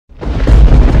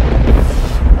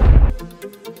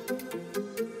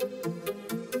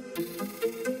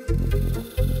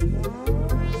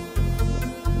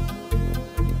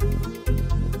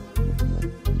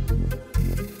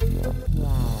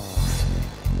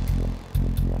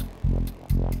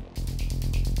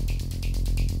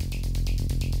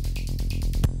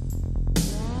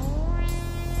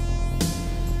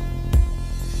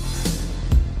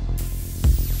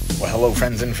Hello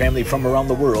friends and family from around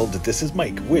the world, this is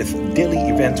Mike with Daily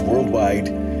Events Worldwide,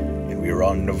 and we are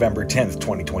on November 10th,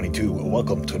 2022.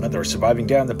 Welcome to another Surviving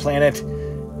Day on the Planet,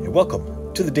 and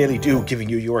welcome to the Daily Do, giving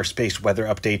you your space weather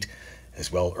update,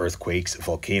 as well earthquakes,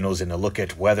 volcanoes, and a look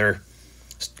at weather.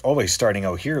 Always starting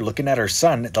out here, looking at our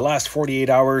sun, the last 48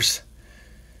 hours.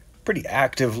 Pretty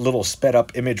active little sped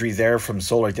up imagery there from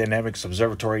Solar Dynamics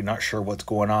Observatory. Not sure what's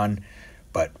going on,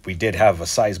 but we did have a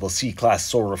sizable C-class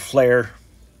solar flare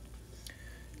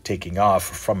taking off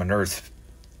from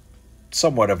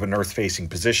somewhat of an Earth-facing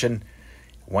position.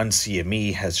 One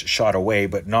CME has shot away,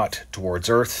 but not towards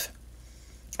Earth.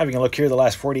 Having a look here, the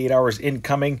last 48 hours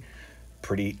incoming.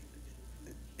 Pretty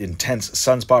intense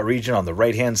sunspot region on the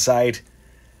right-hand side,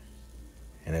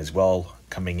 and as well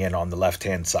coming in on the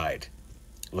left-hand side.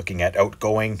 Looking at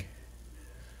outgoing,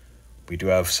 we do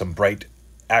have some bright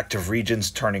active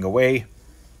regions turning away.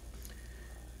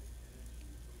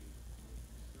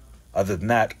 Other than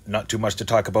that, not too much to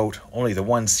talk about. Only the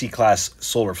one C-class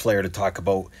solar flare to talk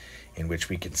about, in which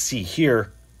we can see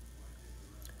here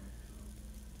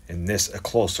in this a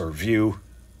closer view.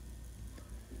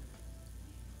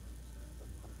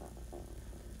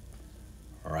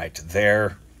 All right,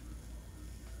 there.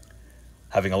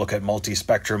 Having a look at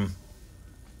multi-spectrum.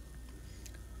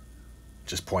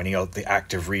 Just pointing out the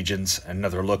active regions.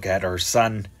 Another look at our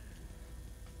sun.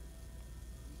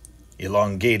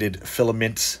 Elongated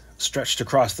filaments stretched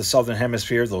across the southern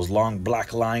hemisphere, those long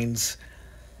black lines.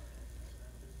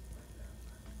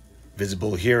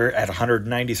 Visible here at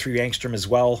 193 angstrom as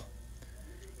well.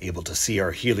 Able to see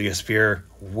our heliosphere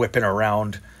whipping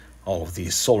around all of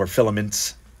these solar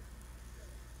filaments.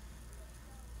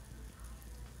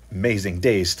 Amazing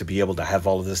days to be able to have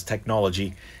all of this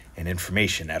technology and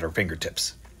information at our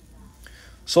fingertips.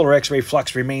 Solar X-ray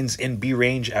flux remains in B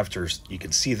range after, you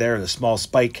can see there, the small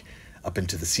spike up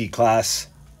into the C class.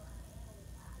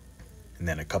 And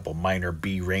then a couple minor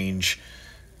B range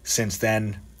since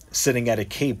then, sitting at a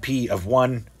KP of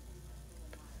 1.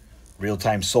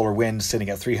 Real-time solar wind sitting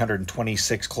at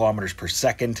 326 kilometers per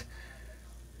second.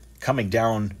 Coming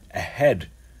down ahead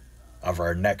of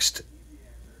our next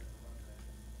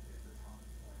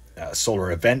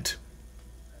solar event,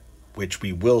 which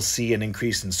we will see an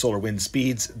increase in solar wind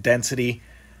speeds, density,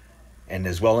 and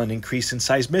as well an increase in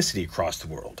seismicity across the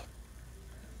world.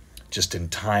 Just in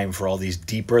time for all these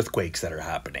deep earthquakes that are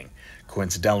happening.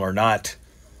 Coincidental or not,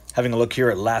 having a look here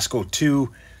at LASCO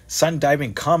 2, sun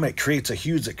diving comet creates a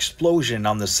huge explosion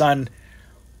on the sun.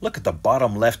 Look at the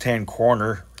bottom left-hand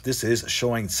corner. This is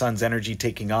showing sun's energy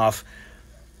taking off.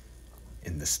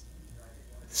 In this,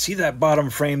 see that bottom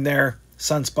frame there?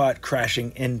 Sunspot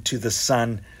crashing into the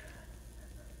sun,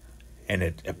 and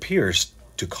it appears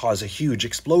to cause a huge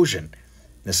explosion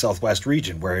in the southwest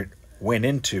region where it went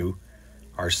into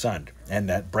our sun. And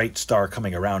that bright star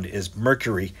coming around is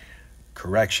Mercury,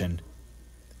 correction,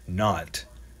 not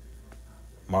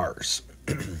Mars.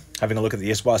 Having a look at the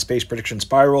ISWA Space Prediction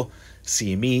Spiral,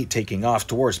 CME taking off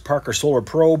towards Parker Solar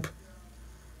Probe.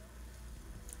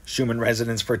 Schumann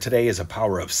resonance for today is a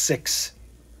power of 6.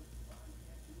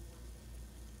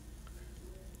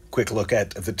 Quick look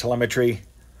at the telemetry.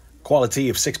 Quality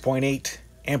of 6.8,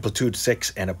 amplitude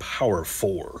 6, and a power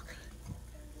 4.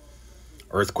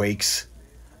 Earthquakes,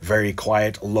 very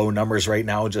quiet, low numbers right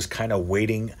now, just kind of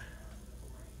waiting.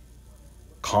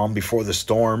 Calm before the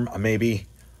storm, maybe.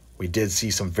 We did see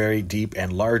some very deep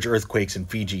and large earthquakes in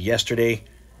Fiji yesterday.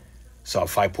 Saw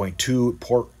 5.2,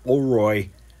 Port Olroy,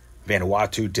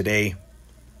 Vanuatu today.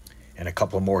 And a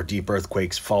couple more deep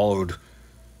earthquakes followed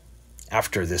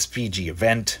after this Fiji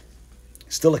event.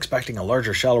 Still expecting a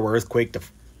larger, shallower earthquake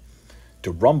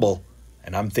to rumble,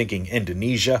 and I'm thinking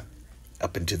Indonesia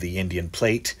up into the Indian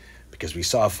plate, because we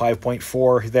saw a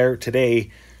 5.4 there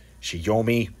today.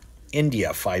 Xiaomi, India,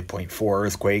 5.4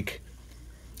 earthquake,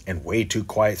 and way too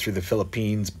quiet through the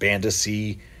Philippines, Banda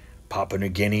Sea, Papua New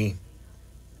Guinea.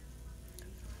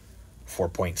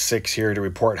 4.6 here to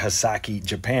report Hasaki,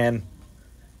 Japan.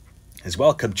 As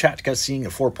well, Kamchatka seeing a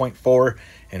 4.4,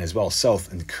 and as well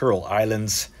South and Kuril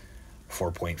Islands,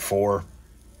 4.4.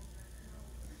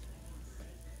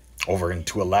 Over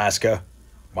into Alaska,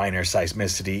 minor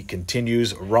seismicity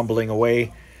continues rumbling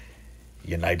away.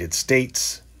 United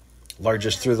States,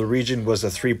 largest through the region was a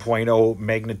 3.0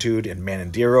 magnitude in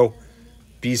Manindiro,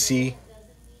 BC.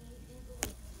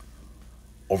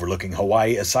 Overlooking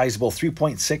Hawaii, a sizable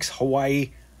 3.6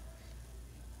 Hawaii.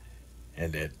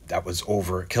 And that was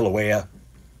over Kilauea.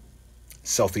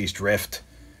 Southeast Rift.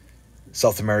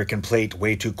 South American plate,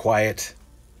 way too quiet.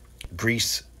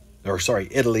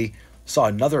 Italy saw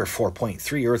another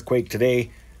 4.3 earthquake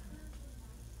today.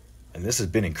 And this has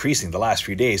been increasing the last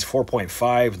few days,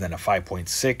 4.5, then a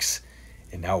 5.6,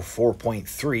 and now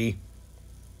 4.3.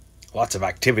 Lots of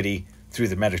activity through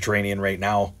the Mediterranean right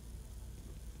now.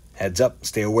 Heads up,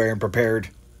 stay aware and prepared,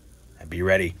 and be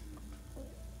ready.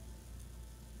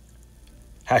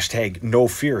 Hashtag no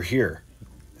fear here.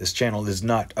 This channel is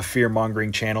not a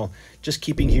fear-mongering channel, just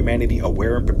keeping humanity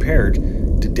aware and prepared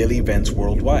to daily events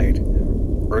worldwide.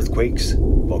 Earthquakes,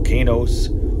 volcanoes,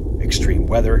 extreme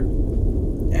weather,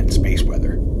 and space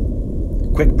weather.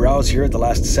 Quick browse here at the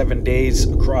last 7 days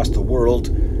across the world.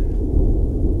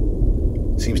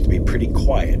 Seems to be pretty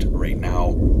quiet right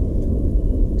now,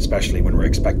 especially when we're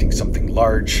expecting something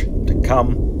large to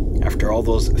come after all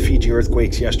those Fiji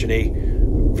earthquakes yesterday.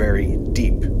 Very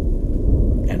deep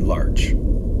and large.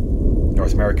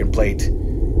 North American plate,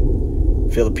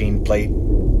 Philippine plate,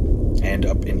 and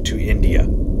up into India.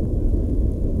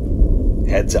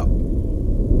 Heads up.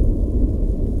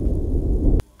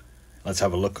 Let's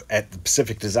have a look at the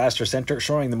Pacific Disaster Center,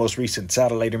 showing the most recent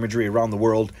satellite imagery around the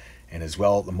world, and as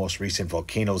well the most recent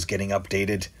volcanoes getting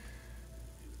updated.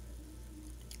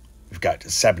 We've got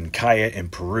Sabancaya in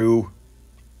Peru.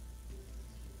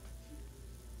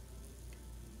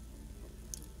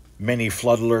 Many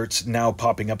flood alerts now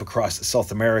popping up across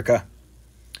South America.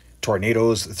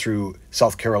 Tornadoes through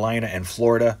South Carolina and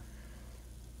Florida.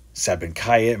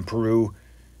 Sabancaya in Peru.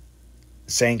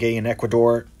 Sangay in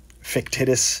Ecuador.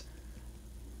 Fictitis.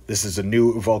 This is a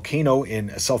new volcano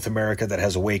in South America that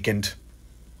has awakened.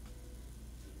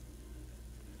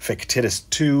 Fictitis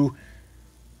 2.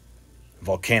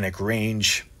 Volcanic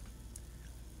range.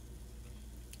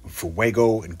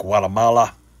 Fuego in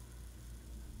Guatemala.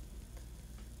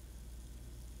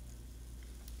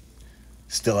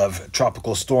 Still have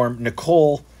Tropical Storm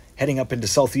Nicole heading up into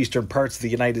southeastern parts of the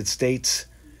United States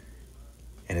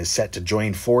and is set to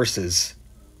join forces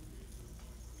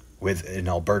with an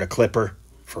Alberta Clipper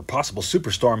for possible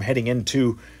superstorm heading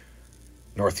into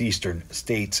northeastern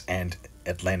states and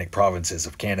Atlantic provinces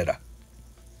of Canada.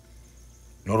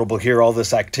 Notable here, all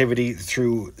this activity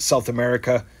through South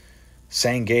America,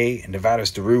 Sangay,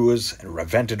 Nevadas de Ruiz, and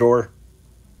Reventador.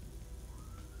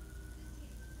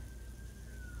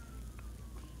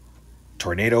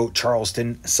 Tornado,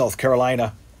 Charleston, South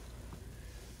Carolina.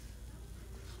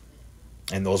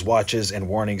 And those watches and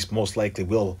warnings most likely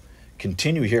will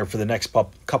continue here for the next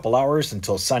couple hours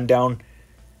until sundown,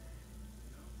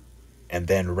 and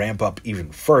then ramp up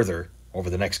even further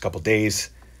over the next couple days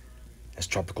as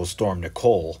Tropical Storm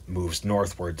Nicole moves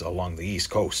northwards along the east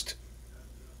coast.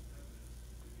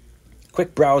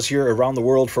 Quick browse here around the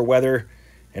world for weather,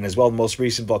 and as well the most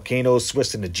recent volcanoes: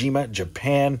 Swiss and Najima,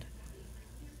 Japan,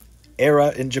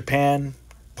 Era in Japan,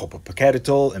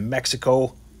 Popocatépetl in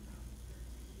Mexico.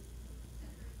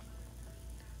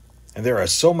 And there are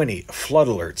so many flood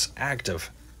alerts, active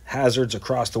hazards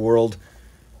across the world.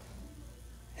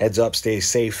 Heads up, stay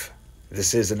safe.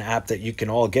 This is an app that you can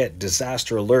all get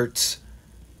disaster alerts.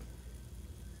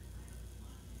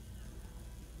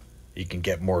 You can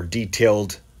get more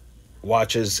detailed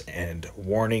watches and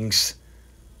warnings.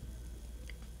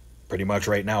 Pretty much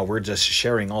right now, we're just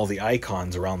sharing all the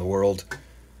icons around the world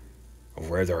of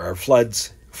where there are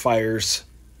floods, fires,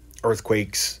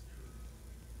 earthquakes,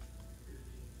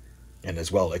 and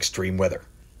as well extreme weather.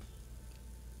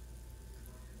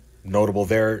 Notable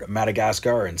there,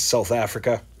 Madagascar and South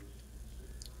Africa,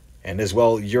 and as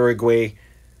well Uruguay,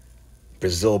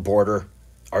 Brazil border,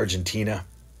 Argentina.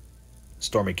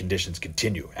 Stormy conditions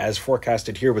continue as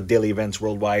forecasted here with daily events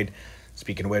worldwide.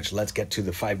 Speaking of which, let's get to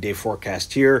the 5-day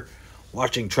forecast here.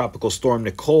 Watching Tropical Storm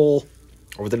Nicole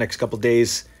over the next couple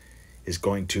days is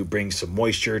going to bring some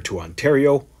moisture to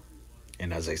Ontario,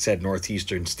 and as I said,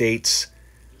 northeastern states.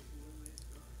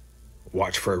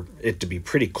 Watch for it to be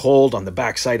pretty cold on the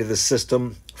backside of the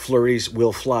system. Flurries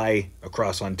will fly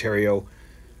across Ontario.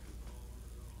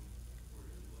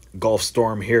 Gulf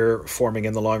storm here forming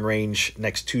in the long range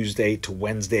next Tuesday to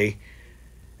Wednesday,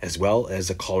 as well as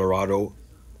a Colorado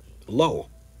low,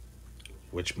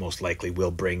 which most likely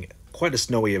will bring quite a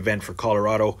snowy event for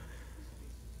Colorado.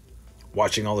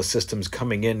 Watching all the systems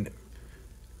coming in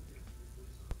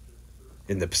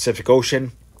the Pacific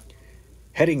Ocean,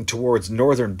 heading towards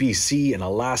northern BC and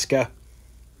Alaska.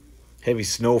 Heavy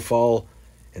snowfall,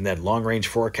 and then long-range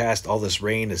forecast. All this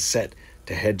rain is set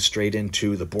to head straight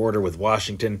into the border with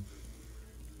Washington.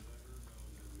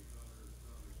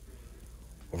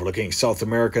 Overlooking South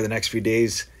America the next few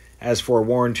days. As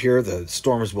forewarned here, the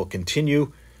storms will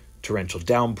continue. Torrential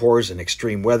downpours and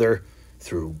extreme weather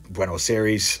through Buenos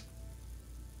Aires,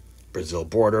 Brazil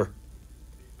border.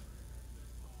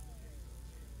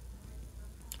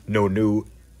 No new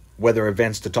weather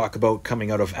events to talk about coming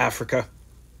out of Africa.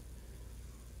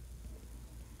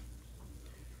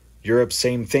 Europe,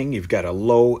 same thing. You've got a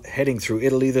low heading through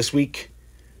Italy this week.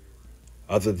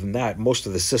 Other than that, most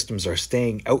of the systems are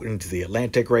staying out into the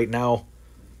Atlantic right now.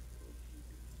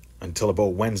 Until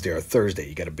about Wednesday or Thursday,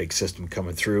 you got a big system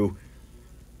coming through.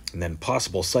 And then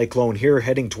possible cyclone here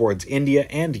heading towards India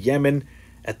and Yemen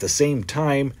at the same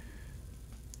time.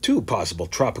 Two possible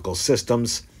tropical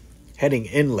systems heading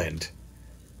inland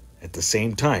at the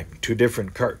same time. Two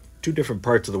different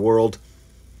parts of the world.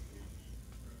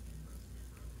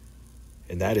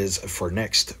 And that is for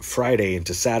next Friday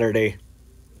into Saturday.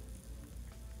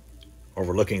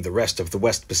 Overlooking the rest of the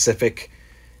West Pacific.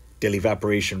 Daily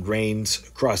evaporation rains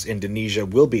across Indonesia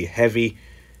will be heavy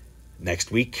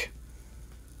next week.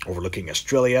 Overlooking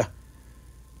Australia.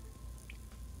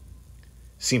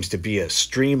 Seems to be a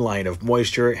streamline of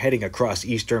moisture heading across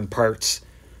eastern parts.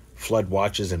 Flood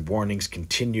watches and warnings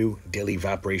continue. Daily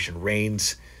evaporation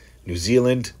rains. New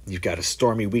Zealand, you've got a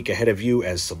stormy week ahead of you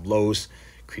as some lows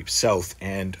creep south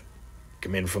and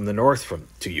come in from the north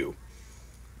to you.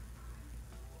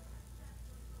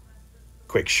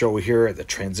 Quick show here at the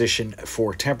transition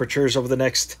for temperatures over the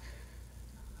next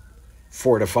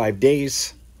 4 to 5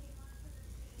 days,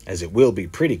 as it will be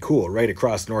pretty cool right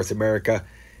across North America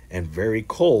and very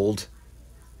cold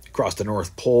across the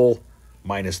North Pole,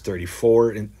 minus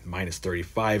 34 and minus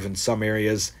 35 in some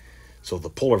areas. So the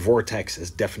polar vortex is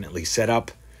definitely set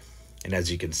up. And as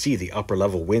you can see, the upper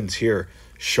level winds here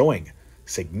showing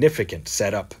significant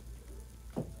setup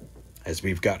as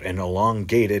we've got an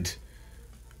elongated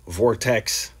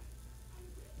vortex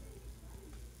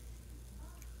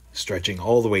stretching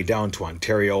all the way down to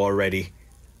Ontario already,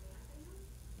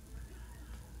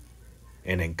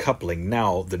 and encoupling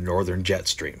now the northern jet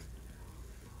stream.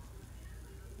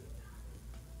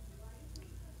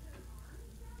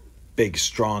 Big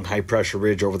strong high pressure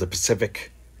ridge over the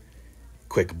Pacific.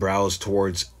 Quick browse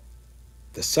towards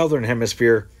the southern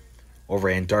hemisphere over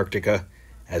Antarctica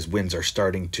as winds are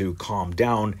starting to calm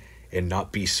down and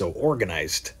not be so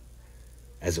organized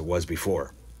as it was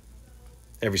before.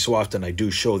 Every so often I do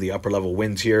show the upper level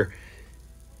winds here.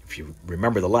 If you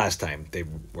remember the last time, they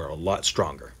were a lot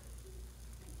stronger.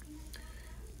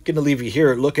 Going to leave you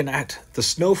here looking at the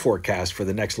snow forecast for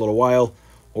the next little while,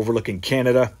 overlooking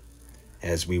Canada,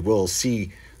 as we will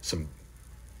see some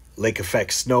lake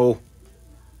effect snow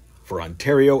for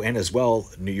Ontario and as well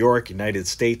New York, United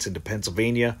States, into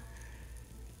Pennsylvania.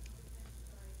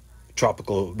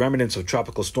 Tropical remnants of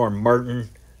Tropical Storm Martin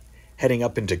heading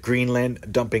up into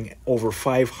Greenland, dumping over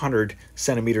 500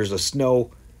 centimeters of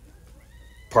snow.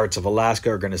 Parts of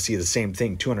Alaska are going to see the same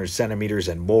thing, 200 centimeters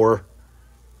and more.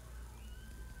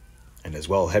 And as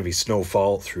well, heavy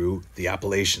snowfall through the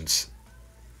Appalachians.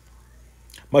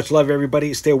 Much love,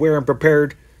 everybody. Stay aware and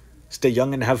prepared. Stay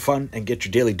young and have fun and get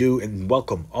your daily dew. And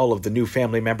welcome all of the new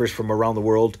family members from around the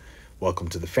world. Welcome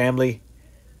to the family.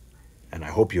 And I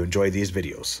hope you enjoy these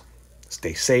videos.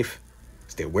 Stay safe,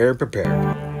 stay aware and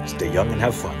prepared, stay young and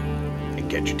have fun, and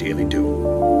get your daily dew.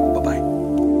 Bye-bye.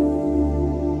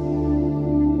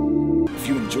 If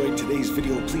you enjoyed today's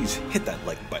video, please hit that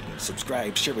like button,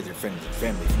 subscribe, share with your friends and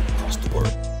family from across the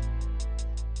world.